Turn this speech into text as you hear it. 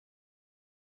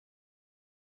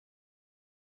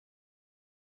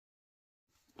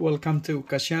Welcome to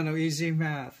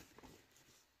KasyannoEZMath.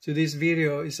 Today's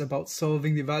video is about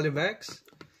solving the value of x.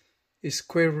 Is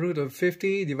square root of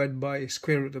 50 divided by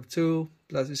square root of 2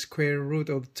 plus the square root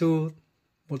of 2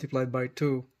 multiplied by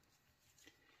 2.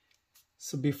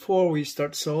 So before we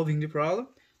start solving the problem,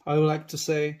 I would like to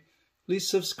say please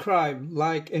subscribe,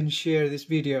 like and share this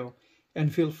video,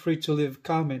 and feel free to leave a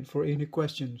comment for any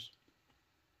questions.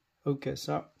 Okay,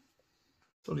 so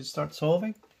let's start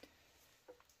solving.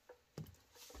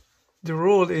 The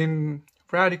rule in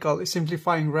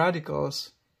simplifying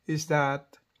radicals is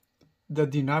that the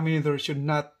denominator should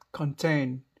not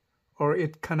contain, or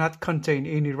it cannot contain,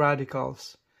 any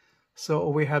radicals. So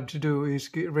all we have to do is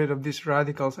get rid of these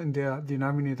radicals in the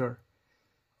denominator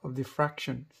of the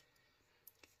fraction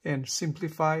and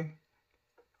simplify.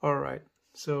 Alright,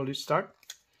 so let's start.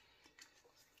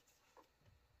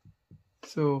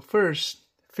 So first,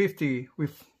 50, we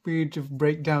need to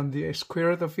break down the square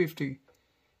root of 50.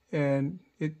 And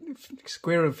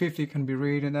square root of 50 can be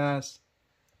written as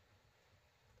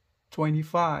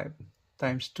 25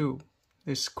 times 2.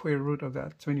 The square root of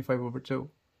that, 25 over 2.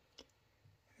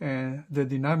 And the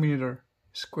denominator,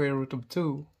 square root of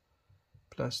 2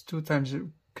 plus 2 times the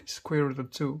square root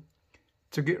of 2.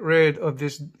 To get rid of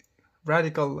this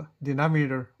radical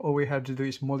denominator, all we have to do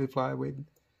is multiply with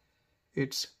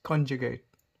its conjugate.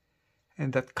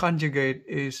 And that conjugate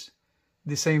is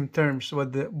the same terms,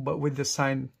 but with the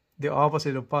sign, the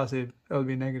opposite of positive, it will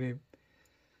be negative.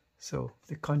 So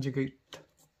the conjugate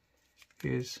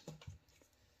is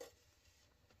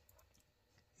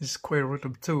the square root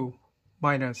of 2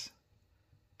 minus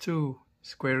 2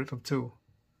 square root of 2.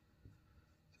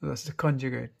 So that's the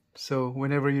conjugate. So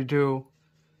whenever you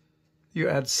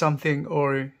add something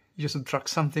or you subtract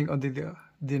something on the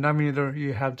denominator,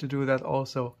 you have to do that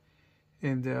also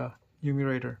in the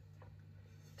numerator.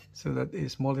 So that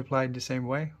is multiplied the same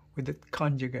way with the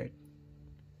conjugate.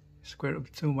 Square root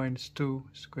of 2 minus 2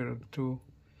 square root of 2.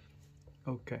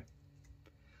 Okay.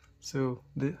 So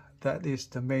that is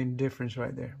the main difference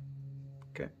right there.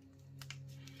 Okay.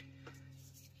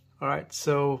 Alright,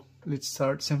 so let's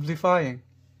start simplifying.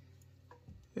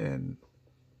 And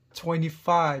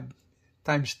 25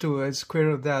 times 2, the square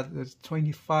root of that,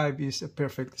 25 is a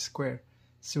perfect square.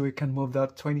 So we can move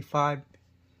that 25.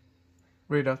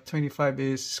 Rate of 25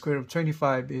 is square root of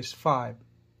 25 is 5.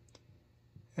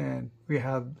 And we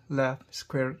have left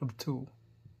square root of 2.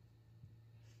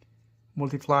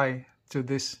 Multiply to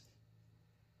this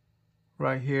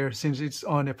right here, since it's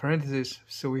on a parenthesis,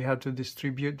 so we have to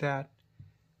distribute that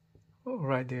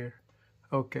right there.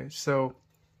 Okay, so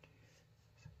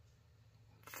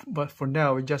but for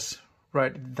now we just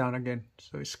write it down again.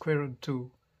 So it's square root of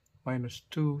 2 minus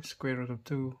 2 square root of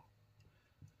 2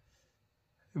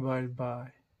 divided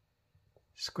by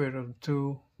square root of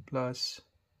 2 plus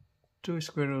 2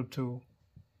 square root of 2.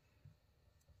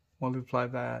 Multiply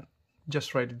that.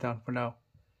 Just write it down for now.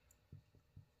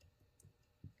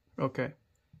 Okay.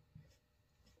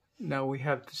 Now we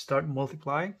have to start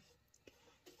multiplying.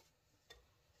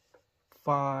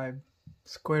 5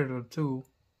 square root of 2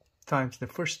 times the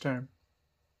first term,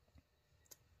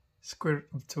 square root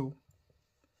of 2,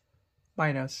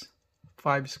 minus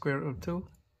 5 square root of 2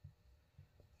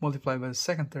 multiplied by the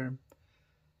second term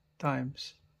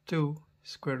times 2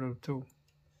 square root of 2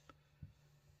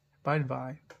 divided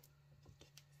by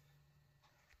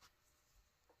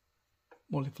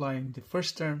multiplying the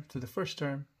first term to the first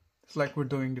term. It's like we're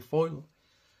doing the FOIL.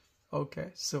 Okay,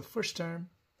 so first term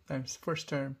times first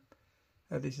term,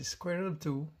 that is the square root of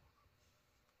 2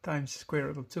 times square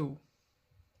root of 2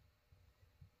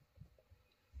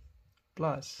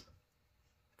 plus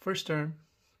first term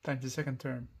times the second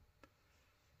term,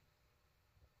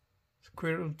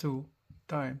 square root of 2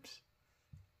 times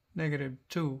negative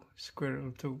 2 square root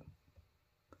of 2.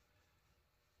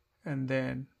 And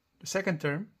then the second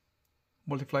term,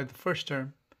 multiply the first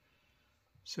term,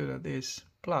 so that is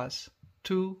plus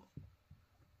 2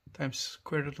 times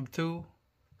square root of 2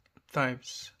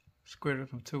 times square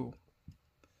root of 2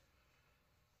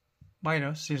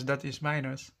 minus, since that is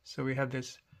minus, so we have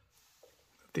this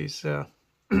 2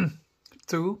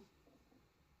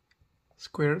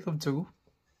 square root of 2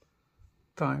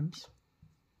 times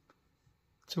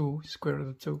 2 square root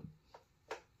of 2.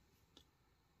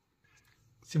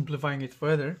 Simplifying it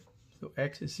further, so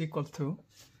x is equal to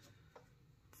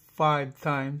 5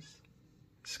 times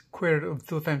square root of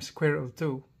 2 times square root of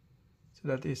 2. So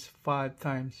that is 5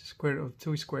 times square root of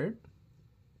 2 squared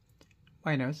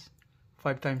minus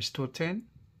 5 times 2, 10,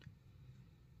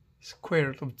 square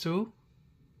root of 2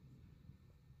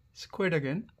 squared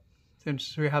again,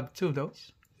 since we have 2 of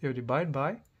those, so divide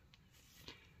by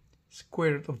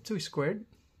square root of 2 squared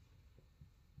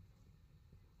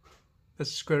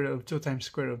That's square root of 2 times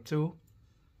square root of 2.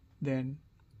 Then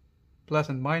plus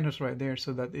and minus right there,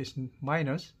 so that is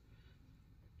minus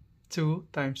 2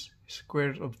 times square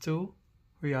root of 2.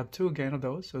 We have 2 again of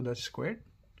those, so that's squared.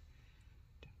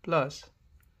 Plus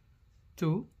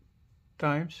 2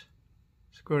 times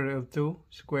square root of 2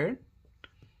 squared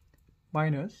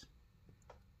minus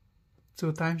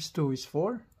 2 times 2 is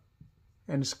 4,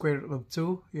 and square root of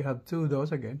 2, you have 2 of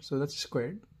those again, so that's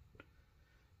squared.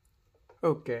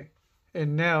 Okay,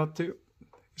 and now to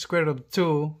square root of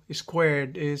 2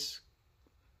 squared is,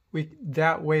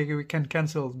 that way we can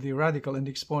cancel the radical and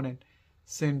the exponent,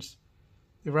 since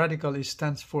the radical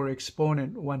stands for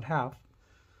exponent 1/2.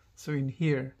 So in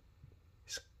here,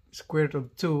 square root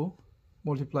of 2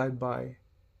 multiplied by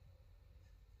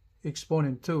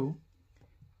exponent 2,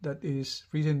 that is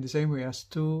written the same way as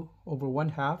 2 over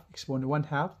 1/2, exponent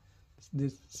 1/2,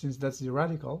 since that's the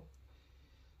radical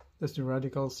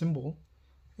symbol,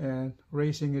 and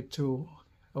raising it to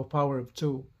a power of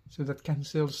 2. So that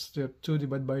cancels, the 2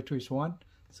 divided by 2 is 1,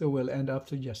 so we'll end up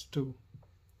to just 2.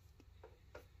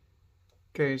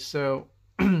 Okay, so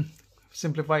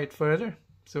simplify it further.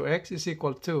 So x is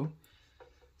equal to,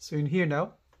 so in here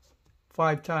now,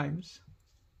 5 times,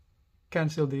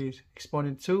 cancel the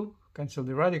exponent 2, cancel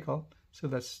the radical, so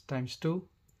that's times 2,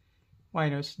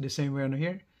 minus the same way on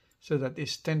here, so that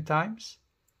is 10 times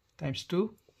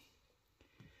 2.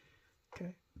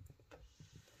 Okay.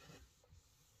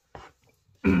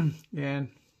 And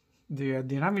the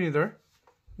denominator,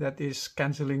 that is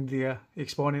canceling the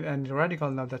exponent and the radical,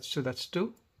 now that's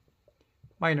 2,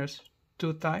 minus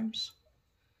 2 times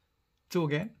 2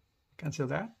 again, cancel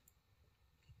that.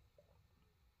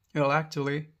 Well,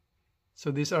 actually,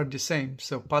 so these are the same,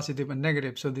 so positive and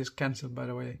negative, so this cancel, by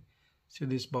the way, so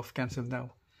these both cancel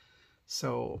now.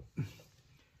 So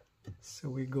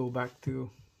we go back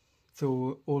to,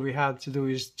 so all we have to do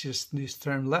is just this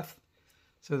term left,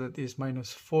 so that is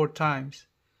minus 4 times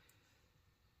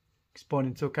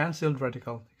exponent 2 cancelled,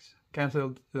 radical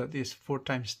cancelled, that is 4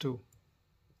 times 2.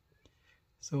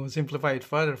 So simplify it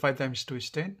further, 5 times 2 is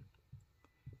 10,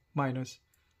 minus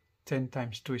 10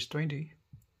 times 2 is 20,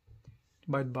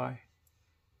 divided by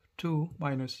 2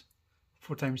 minus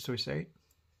 4 times 2 is 8.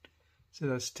 So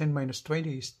that's 10 minus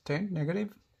 20 is 10,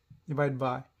 negative, divided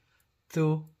by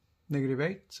 2, negative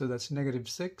 8, so that's negative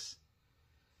 6.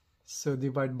 So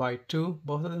divide by 2,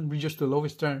 both of them reduce to the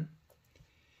lowest term.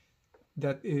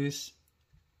 That is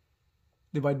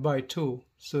divide by 2,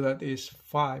 so that is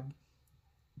 5/3.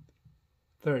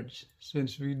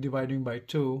 Since we're dividing by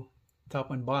 2,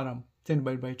 top and bottom, 10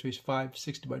 divided by 2 is 5,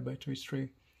 6 divided by 2 is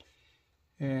 3.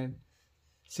 And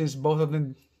since both of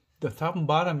them, the top and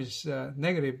bottom is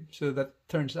negative, so that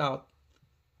turns out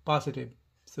positive.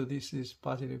 So this is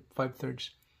positive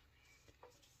 5/3.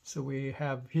 So we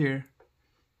have here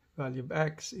value of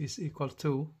x is equal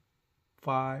to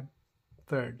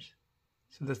 5/3.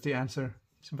 So that's the answer.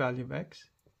 It's value of x.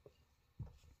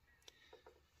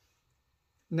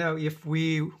 Now, if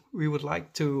we would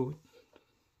like to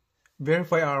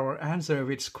verify our answer if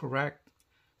it's correct,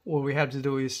 all we have to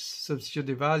do is substitute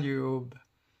the value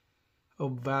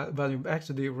of value of x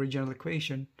to the original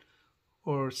equation,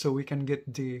 or so we can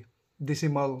get the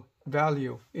decimal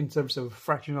value in terms of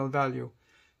fractional value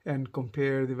and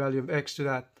compare the value of x to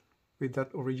that with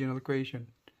that original equation.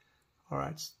 All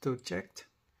right, still checked.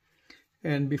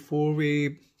 And before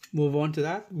we move on to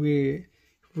that, we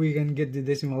can get the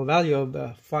decimal value of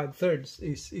 5/3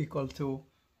 is equal to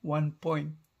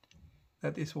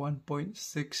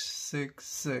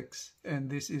 1.666, and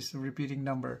this is a repeating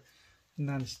number,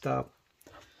 non-stop.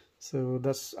 So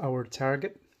that's our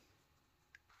target.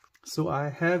 So I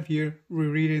have here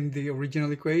rewritten the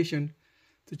original equation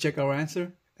to check our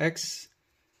answer. X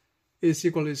is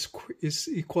equal to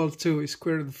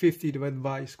square root of 50 divided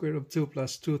by square root of 2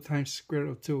 plus 2 times square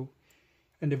root of 2.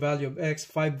 And the value of x,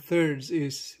 5/3,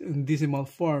 is in decimal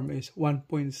form is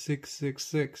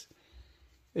 1.666.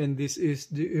 And this is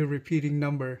the repeating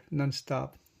number,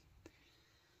 non-stop.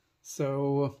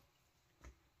 So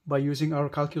by using our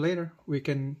calculator, we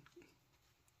can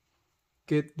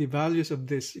get the values of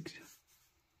this.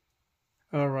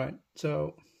 All right,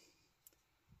 so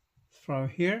from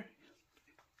here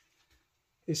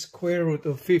is square root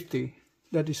of 50.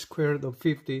 That is square root of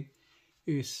 50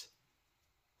 is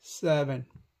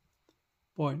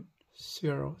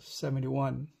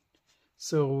 7.071.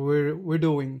 So we're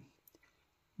doing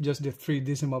just the 3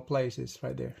 decimal places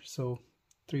right there. So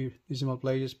 3 decimal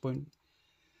places,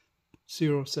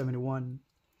 0.071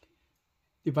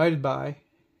 divided by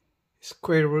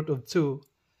square root of 2.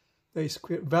 The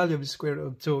value of the square root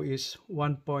of 2 is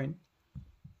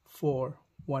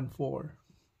 1.414,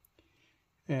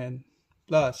 and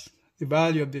plus the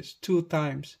value of this 2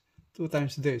 times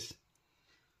this.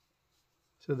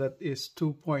 So that is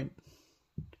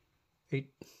 2.8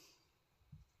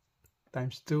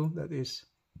 times 2, that is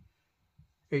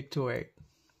 828.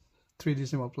 3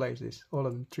 decimal places, all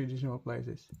of them 3 decimal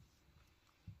places.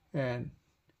 And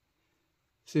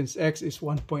since x is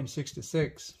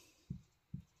 1.66,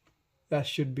 that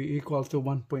should be equal to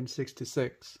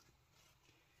 1.66.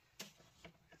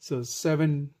 So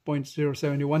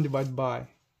 7.071 divided by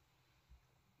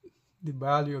the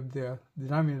value of the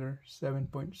denominator,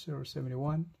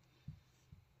 7.071,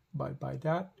 by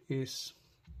that is,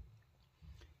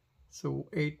 so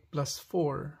 8 plus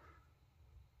 4.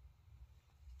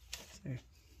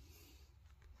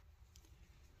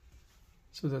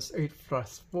 So that's 8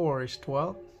 plus 4 is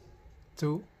 12.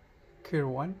 2, carry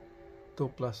 1. 2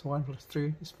 plus 1 plus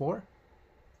 3 is 4.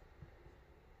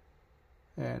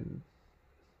 And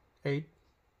 8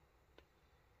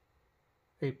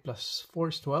 plus 4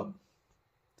 is 12.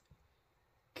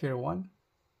 Carry 1.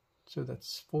 So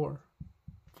that's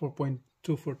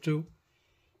 4.242.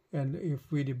 And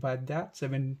if we divide that,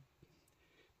 it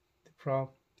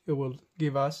will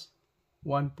give us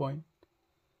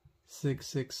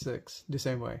 1.666 the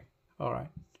same way. All right.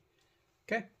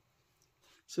 Okay.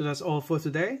 So that's all for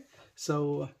today.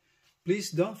 So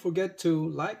please don't forget to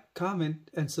like, comment,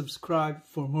 and subscribe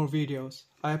for more videos.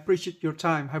 I appreciate your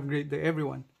time. Have a great day,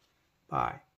 everyone. Bye.